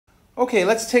Okay,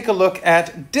 let's take a look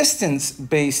at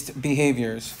distance-based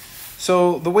behaviors.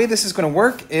 So the way this is going to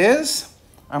work is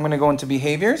I'm going to go into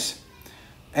behaviors,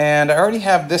 and I already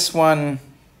have this one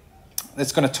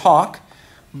that's going to talk,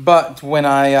 but when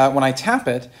I tap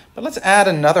it, but let's add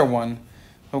another one.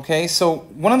 Okay, so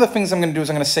one of the things I'm going to do is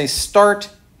I'm going to say start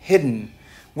hidden.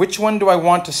 Which one do I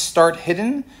want to start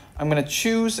hidden? I'm going to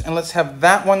choose, and let's have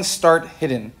that one start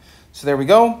hidden. So there we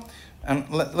go. And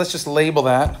let's just label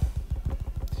that.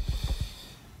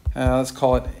 Let's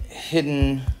call it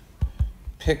hidden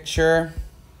picture.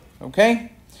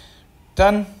 Okay,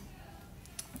 done.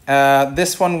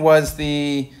 This one was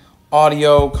the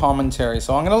audio commentary.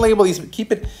 So I'm going to label these,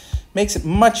 but makes it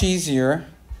much easier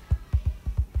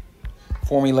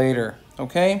for me later.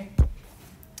 Okay,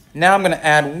 now I'm going to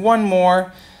add one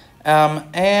more.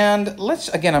 And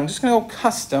again, I'm just going to go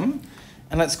custom,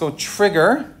 and let's go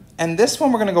trigger. And this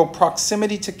one, we're going to go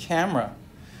proximity to camera.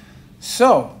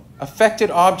 So affected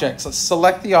objects, let's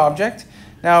select the object.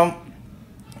 Now,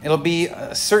 it'll be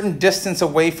a certain distance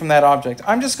away from that object.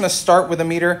 I'm just going to start with a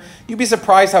meter. You'd be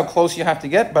surprised how close you have to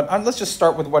get, but let's just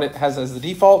start with what it has as the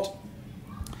default.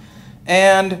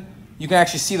 And you can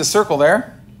actually see the circle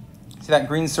there. See that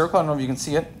green circle? I don't know if you can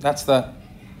see it. That's the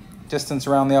distance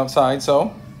around the outside.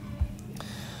 So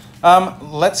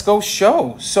let's go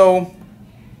show. So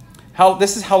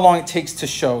this is how long it takes to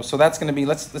show. So that's going to be,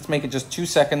 let's make it just 2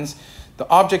 seconds. The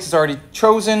object is already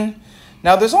chosen.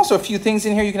 Now there's also a few things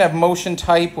in here. You can have motion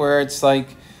type where it's like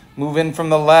move in from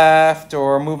the left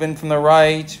or move in from the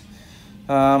right.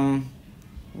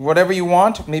 Whatever you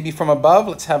want, maybe from above.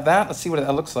 Let's have that. Let's see what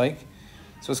that looks like.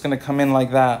 So it's going to come in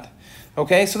like that.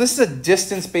 Okay, so this is a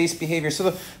distance-based behavior.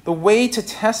 So the way to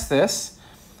test this,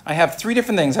 I have 3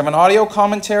 different things. I have an audio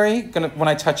commentary when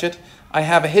I touch it. I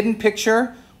have a hidden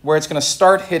picture where it's going to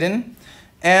start hidden.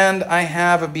 And I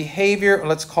have a behavior,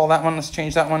 let's call that one, let's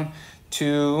change that one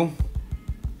to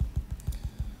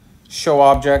show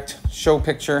object, show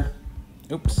picture.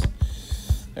 Oops,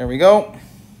 there we go.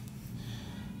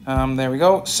 There we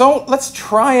go. So let's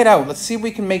try it out. Let's see if we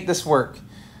can make this work.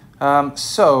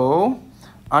 So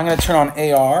I'm going to turn on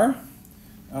AR,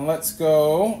 and let's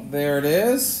go, there it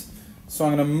is. So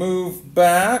I'm going to move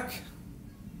back,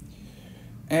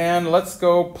 and let's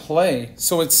go play.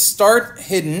 So it's start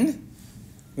hidden.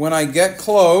 When I get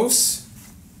close,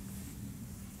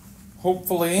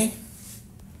 hopefully,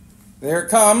 there it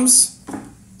comes.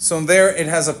 So there it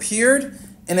has appeared,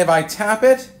 and if I tap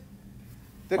it,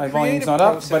 my volume's not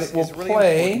up, but it will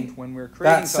play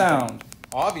that sound.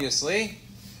 Obviously.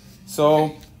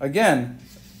 So again,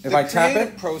 if I tap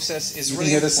it, process is you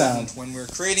really can hear the sound. when we're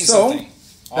creating So something.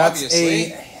 that's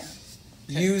Obviously.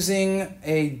 using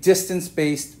a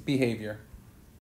distance-based behavior.